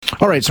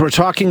All right, so we're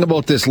talking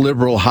about this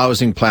Liberal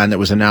housing plan that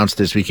was announced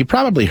this week. You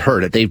probably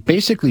heard it. They've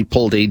basically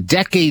pulled a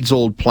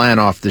decades-old plan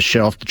off the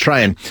shelf to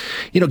try and,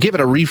 give it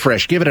a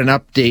refresh, give it an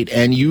update,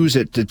 and use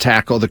it to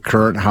tackle the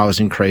current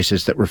housing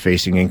crisis that we're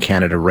facing in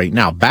Canada right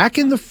now. Back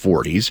in the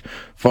 40s,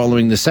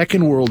 following the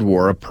Second World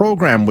War, a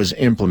program was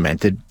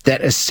implemented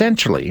that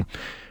essentially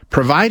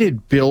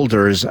provided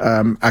builders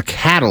a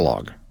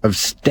catalog of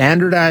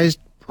standardized,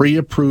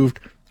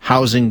 pre-approved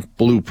housing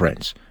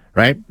blueprints.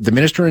 Right? The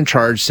minister in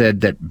charge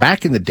said that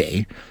back in the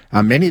day,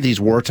 many of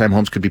these wartime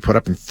homes could be put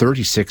up in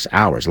 36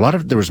 hours.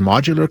 There was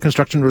modular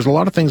construction. There was a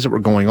lot of things that were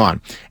going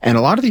on. And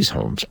a lot of these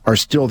homes are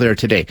still there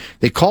today.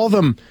 They call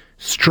them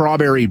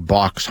strawberry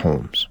box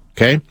homes,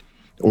 okay?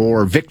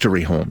 Or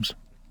victory homes.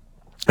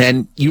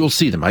 And you'll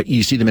see them.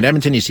 You see them in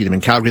Edmonton, you see them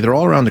in Calgary. They're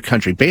all around the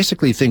country.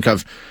 Basically, think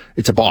of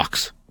it's a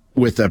box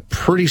with a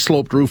pretty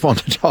sloped roof on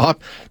the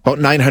top, about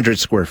 900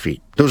 square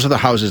feet. Those are the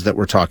houses that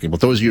we're talking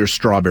about. Those are your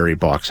strawberry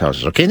box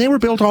houses, okay? And they were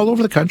built all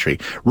over the country,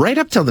 right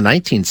up till the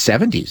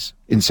 1970s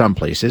in some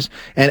places.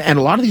 And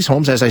a lot of these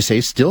homes, as I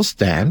say, still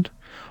stand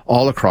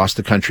all across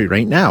the country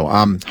right now.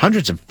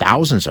 Hundreds of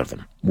thousands of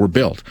them were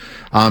built.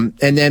 And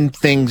then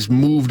things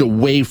moved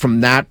away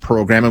from that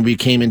program and we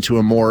came into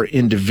a more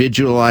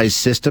individualized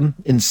system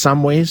in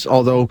some ways.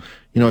 Although,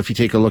 if you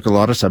take a look at a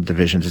lot of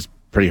subdivisions, it's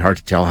pretty hard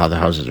to tell how the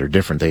houses are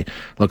different. They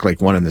look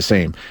like one and the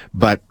same.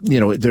 But,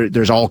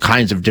 there's all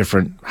kinds of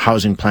different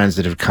housing plans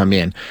that have come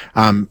in.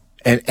 And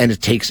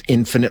it takes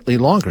infinitely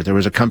longer. There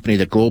was a company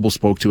that Global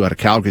spoke to out of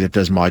Calgary that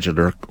does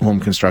modular home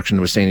construction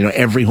that was saying,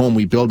 every home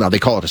we build now, they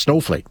call it a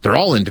snowflake. They're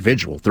all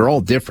individual. They're all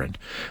different.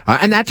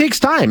 And that takes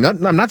time.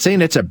 I'm not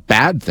saying it's a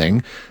bad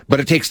thing, but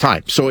it takes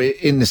time. So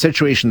in the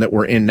situation that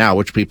we're in now,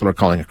 which people are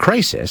calling a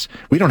crisis,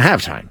 we don't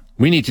have time.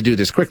 We need to do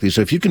this quickly. So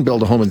if you can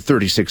build a home in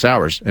 36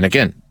 hours, and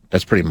again,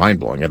 that's pretty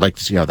mind-blowing. I'd like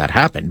to see how that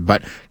happened.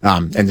 But,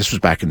 and this was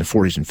back in the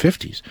 40s and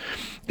 50s.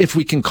 If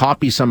we can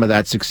copy some of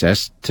that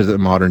success to the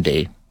modern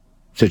day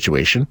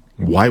situation,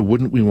 why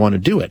wouldn't we want to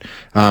do it?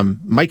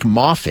 Mike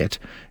Moffat,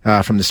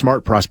 from the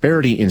Smart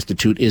Prosperity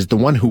Institute is the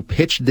one who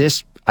pitched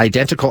this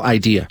identical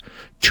idea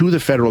to the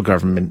federal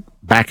government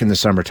back in the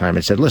summertime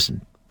and said,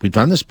 listen, we've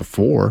done this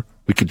before.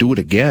 We could do it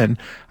again.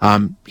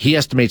 He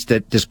estimates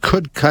that this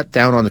could cut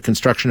down on the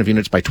construction of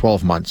units by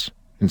 12 months.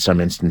 In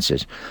some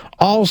instances.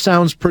 All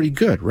sounds pretty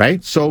good,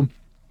 right? So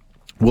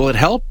will it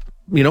help?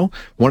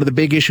 One of the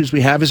big issues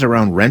we have is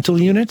around rental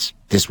units.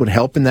 This would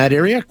help in that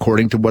area,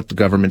 according to what the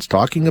government's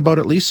talking about,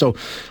 at least. So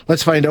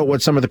let's find out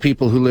what some of the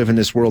people who live in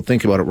this world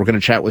think about it. We're going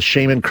to chat with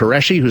Shaiman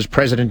Qureshi, who's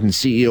president and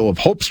CEO of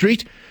Hope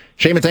Street.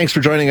 Shaiman, thanks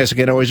for joining us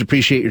again. Always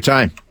appreciate your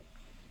time.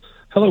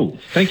 Hello.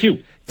 Thank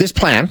you. This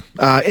plan,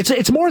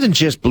 it's more than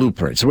just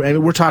blueprints.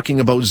 We're talking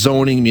about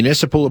zoning,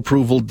 municipal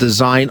approval,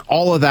 design.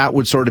 All of that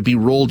would sort of be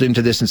rolled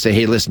into this and say,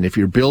 hey, listen, if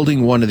you're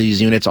building one of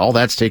these units, all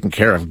that's taken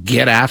care of.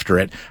 Get after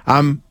it.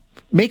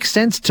 Makes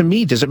sense to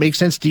me. Does it make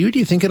sense to you? Do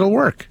you think it'll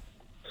work?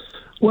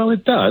 Well,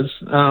 it does.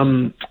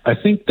 I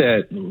think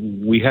that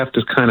we have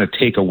to kind of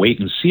take a wait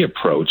and see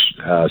approach.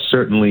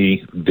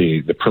 Certainly,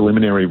 the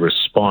preliminary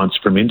response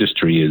from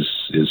industry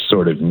is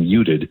sort of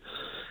muted,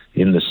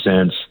 in the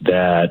sense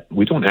that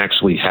we don't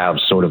actually have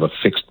sort of a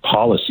fixed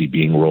policy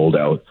being rolled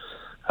out.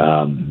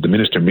 The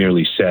minister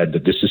merely said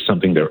that this is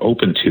something they're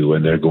open to,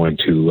 and they're going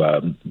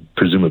to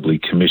presumably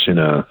commission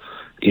a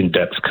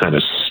in-depth kind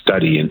of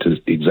study into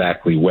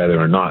exactly whether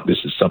or not this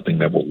is something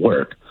that will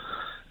work.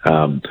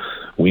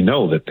 We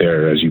know that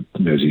there, as you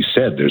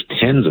said, there's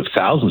tens of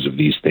thousands of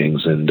these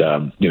things, and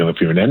if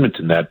you're in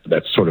Edmonton,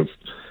 that sort of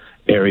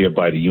area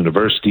by the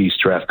university,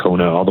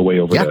 Strathcona, all the way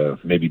over to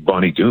maybe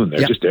Bonnie Doon.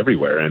 They're just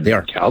everywhere. And they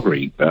are.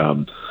 Calgary,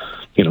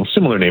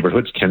 similar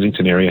neighborhoods.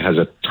 Kensington area has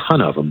a ton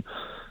of them.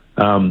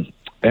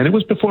 And it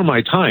was before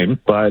my time,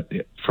 but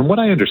from what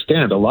I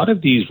understand, a lot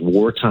of these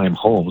wartime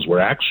homes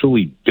were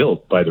actually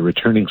built by the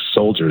returning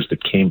soldiers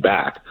that came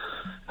back.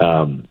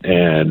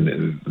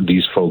 And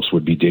these folks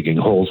would be digging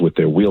holes with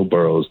their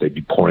wheelbarrows. They'd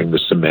be pouring the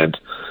cement,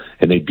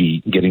 and they'd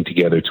be getting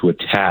together to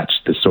attach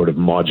the sort of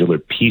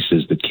modular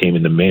pieces that came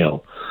in the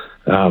mail.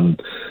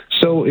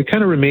 So it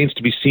kind of remains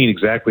to be seen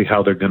exactly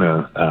how they're going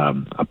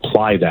to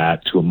apply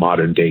that to a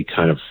modern day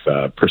kind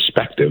of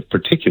perspective,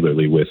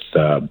 particularly with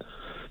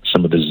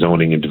some of the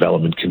zoning and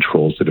development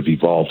controls that have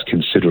evolved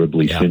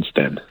considerably since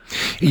then.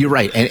 You're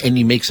right. And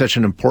you make such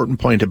an important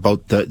point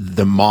about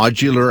the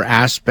modular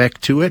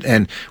aspect to it.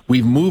 And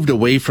we've moved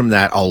away from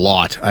that a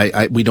lot.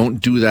 We don't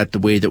do that the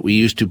way that we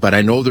used to, but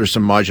I know there's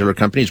some modular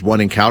companies, one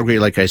in Calgary,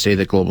 like I say,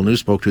 that Global News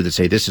spoke to, that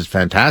say this is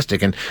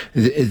fantastic and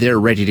they're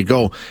ready to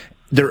go.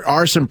 There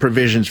are some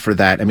provisions for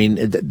that. I mean,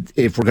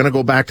 if we're going to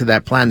go back to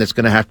that plan, that's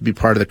going to have to be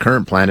part of the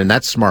current plan, and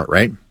that's smart,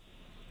 right?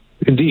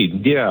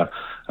 Indeed, yeah.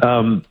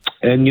 And,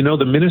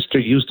 the minister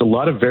used a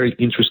lot of very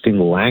interesting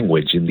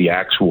language in the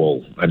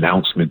actual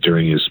announcement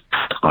during his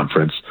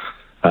conference.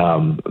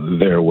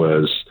 There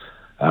was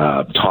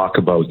talk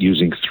about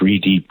using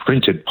 3D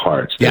printed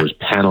parts. There was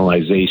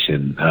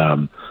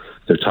panelization.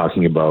 They're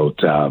talking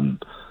about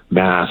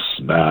mass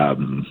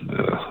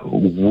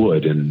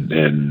wood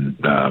and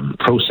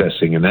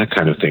processing and that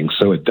kind of thing.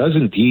 So it does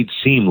indeed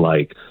seem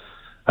like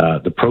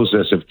the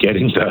process of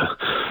getting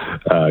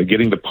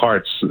the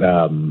parts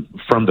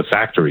from the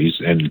factories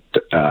and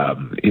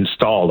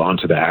installed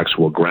onto the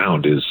actual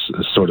ground is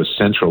sort of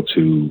central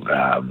to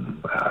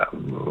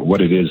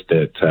what it is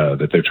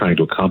that they're trying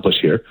to accomplish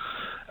here.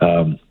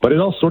 But it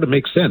all sort of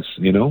makes sense,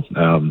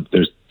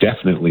 There's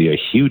definitely a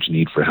huge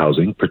need for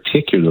housing,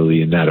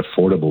 particularly in that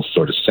affordable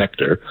sort of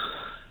sector.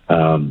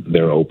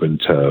 They're open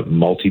to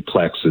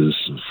multiplexes,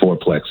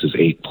 fourplexes,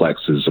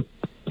 eightplexes,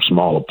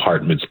 small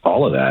apartments,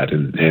 all of that,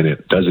 and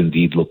it does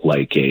indeed look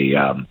like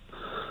a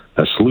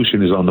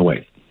solution is on the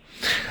way.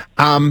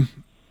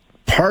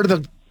 Part of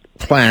the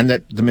plan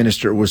that the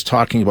minister was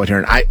talking about here,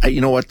 and I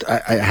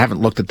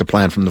haven't looked at the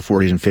plan from the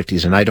 40s and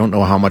 50s, and I don't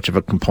know how much of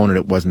a component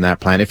it was in that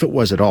plan, if it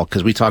was at all,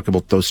 because we talk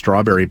about those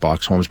strawberry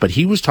box homes, but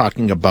he was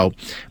talking about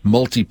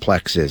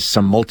multiplexes,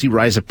 some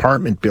multi-rise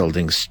apartment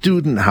buildings,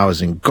 student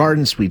housing,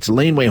 garden suites,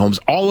 laneway homes.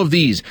 All of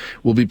these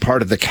will be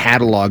part of the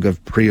catalog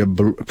of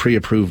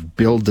pre-approved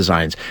build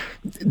designs.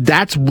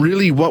 That's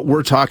really what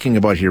we're talking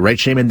about here, right,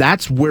 Shaman?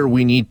 That's where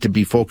we need to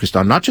be focused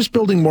on, not just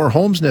building more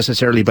homes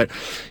necessarily, but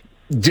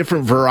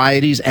different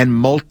varieties and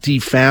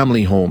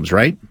multi-family homes,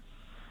 right?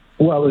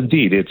 Well,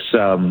 indeed, it's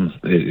an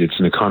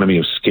economy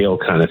of scale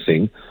kind of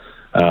thing.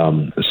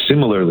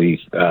 Similarly,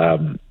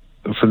 from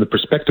the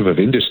perspective of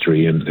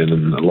industry and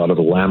a lot of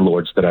the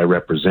landlords that I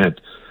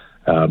represent,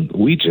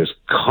 we just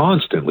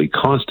constantly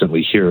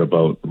hear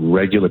about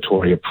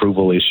regulatory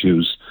approval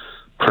issues,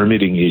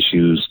 permitting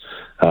issues,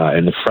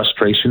 and the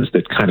frustrations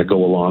that kind of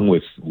go along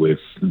with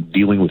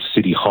dealing with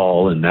City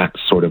Hall and that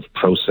sort of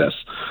process.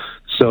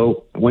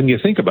 So when you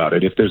think about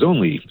it, if there's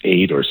only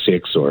 8 or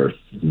 6 or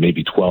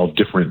maybe 12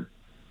 different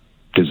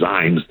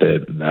designs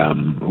that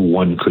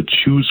one could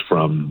choose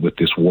from with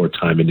this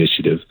wartime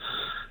initiative,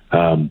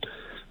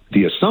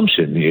 the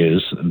assumption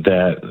is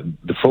that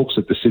the folks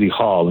at the City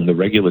Hall and the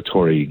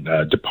regulatory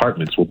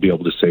departments will be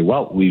able to say,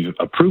 well, we've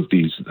approved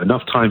these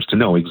enough times to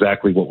know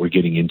exactly what we're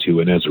getting into,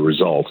 and as a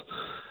result,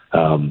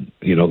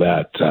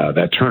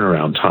 that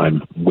turnaround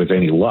time, with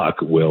any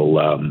luck,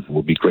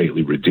 will be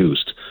greatly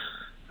reduced.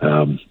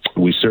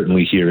 We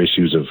certainly hear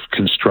issues of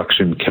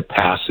construction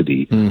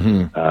capacity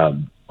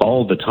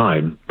all the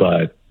time,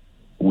 but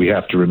we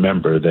have to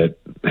remember that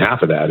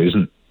half of that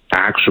isn't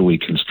actually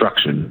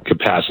construction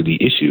capacity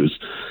issues.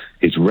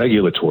 It's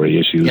regulatory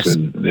issues, yes.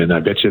 And I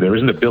bet you there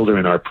isn't a builder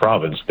in our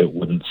province that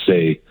wouldn't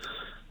say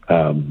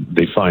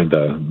they find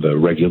the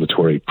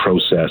regulatory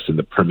process and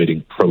the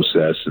permitting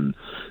process and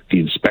the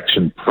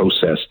inspection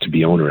process to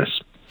be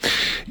onerous.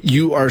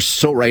 You are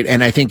so right.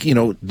 And I think,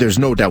 there's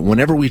no doubt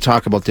whenever we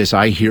talk about this,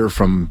 I hear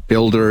from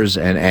builders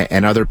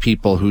and other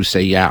people who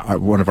say, yeah,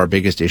 one of our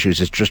biggest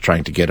issues is just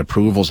trying to get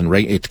approvals, and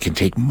it can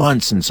take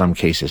months in some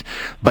cases.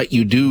 But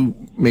you do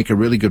make a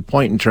really good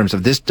point in terms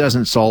of this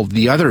doesn't solve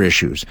the other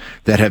issues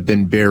that have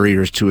been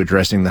barriers to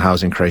addressing the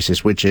housing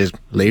crisis, which is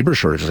labor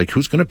shortages. Like,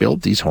 who's going to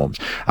build these homes?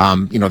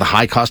 The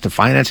high cost of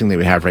financing that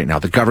we have right now.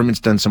 The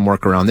government's done some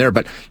work around there,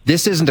 but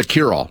this isn't a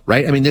cure-all,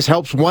 right? I mean, this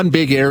helps one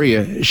big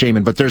area,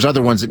 Shaman, but there's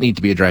other ones that need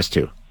to be addressed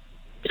too.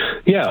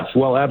 Yeah,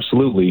 well,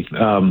 absolutely.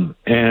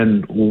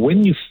 And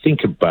when you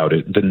think about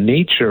it, the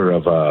nature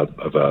of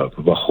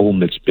a home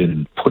that's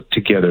been put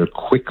together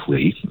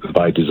quickly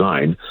by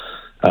design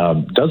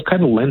does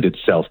kind of lend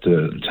itself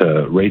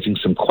to raising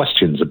some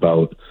questions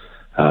about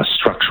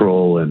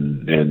structural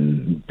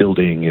and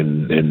building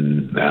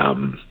and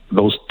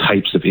those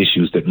types of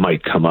issues that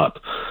might come up.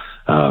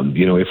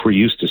 If we're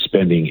used to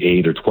spending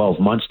 8 or 12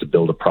 months to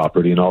build a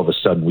property, and all of a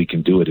sudden we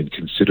can do it in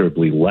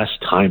considerably less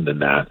time than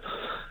that,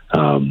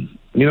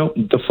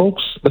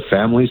 the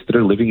families that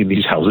are living in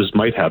these houses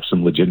might have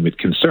some legitimate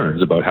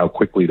concerns about how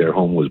quickly their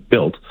home was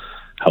built,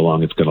 how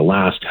long it's going to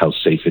last, how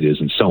safe it is,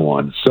 and so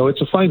on. So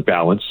it's a fine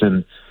balance.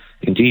 And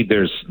indeed,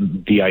 there's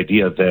the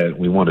idea that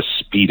we want to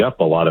speed up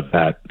a lot of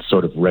that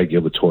sort of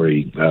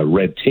regulatory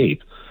red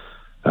tape.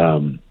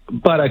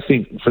 But I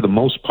think for the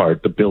most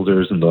part, the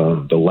builders and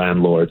the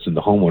landlords and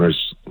the homeowners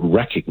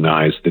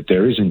recognize that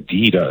there is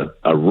indeed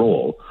a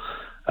role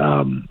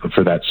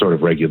for that sort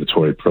of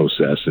regulatory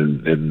process.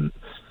 And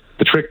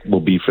the trick will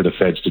be for the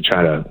feds to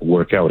try to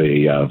work out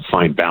a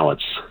fine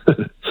balance.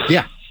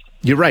 Yeah.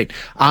 You're right.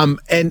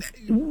 And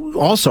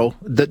also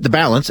the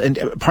balance, and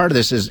part of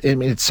this is,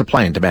 it's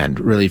supply and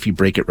demand, really, if you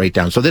break it right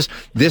down. So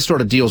this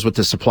sort of deals with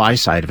the supply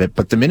side of it.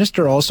 But the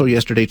minister also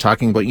yesterday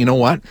talking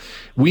about,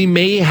 we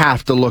may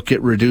have to look at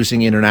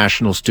reducing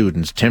international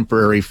students,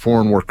 temporary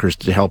foreign workers,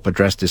 to help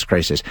address this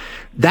crisis.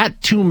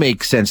 That too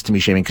makes sense to me,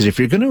 Shaman, because if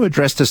you're going to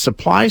address the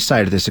supply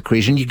side of this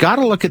equation, you got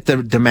to look at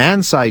the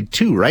demand side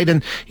too, right?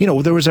 And,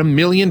 there was 1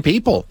 million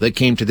people that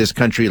came to this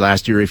country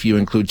last year, if you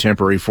include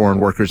temporary foreign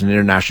workers and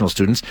international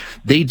students.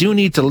 They do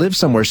need to live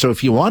somewhere. So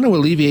if you want to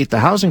alleviate the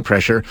housing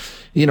pressure,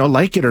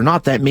 like it or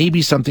not, that may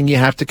be something you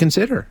have to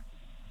consider.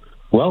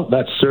 Well,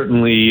 that's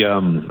certainly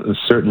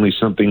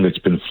something that's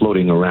been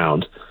floating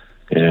around.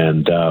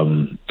 And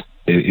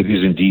it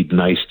is indeed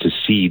nice to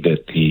see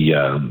that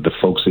the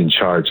folks in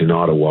charge in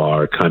Ottawa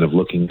are kind of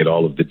looking at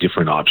all of the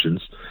different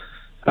options.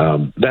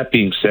 That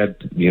being said,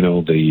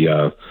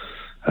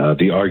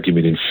 the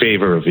argument in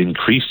favor of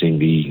increasing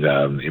the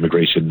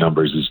immigration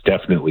numbers is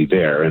definitely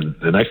there,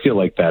 and I feel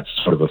like that's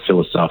sort of a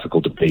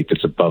philosophical debate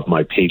that's above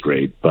my pay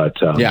grade. But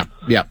yeah,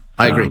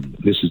 I agree.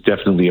 This is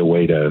definitely a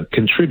way to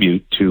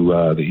contribute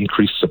to the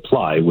increased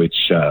supply,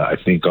 which I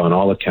think, on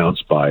all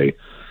accounts, by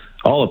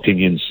all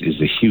opinions, is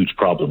a huge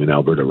problem in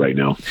Alberta right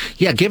now.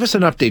 Yeah, give us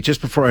an update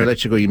just before I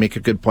let you go. You make a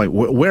good point.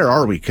 Where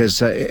are we?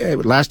 Because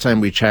last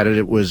time we chatted,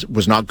 it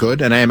was not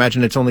good, and I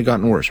imagine it's only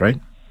gotten worse, right?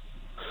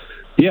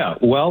 Yeah,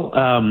 well,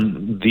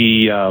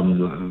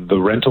 the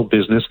rental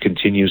business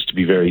continues to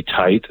be very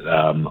tight.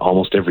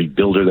 Almost every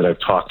builder that I've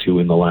talked to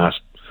in the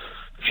last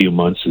few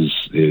months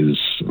is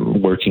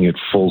working at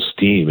full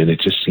steam, and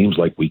it just seems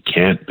like we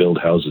can't build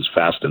houses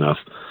fast enough.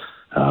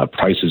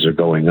 Prices are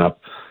going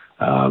up.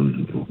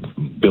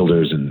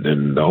 Builders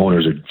and the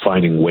owners are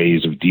finding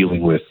ways of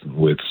dealing with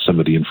some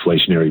of the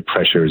inflationary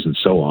pressures and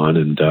so on,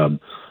 and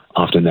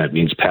often that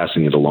means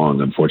passing it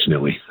along,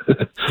 unfortunately.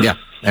 Yeah,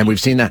 and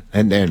we've seen that.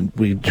 And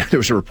there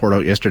was a report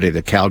out yesterday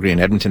that Calgary and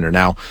Edmonton are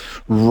now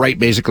right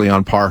basically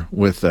on par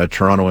with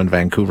Toronto and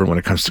Vancouver when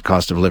it comes to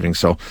cost of living.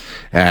 So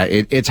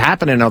it's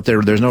happening out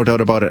there. There's no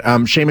doubt about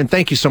it. Shaman,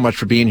 thank you so much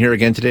for being here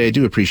again today. I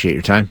do appreciate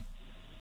your time.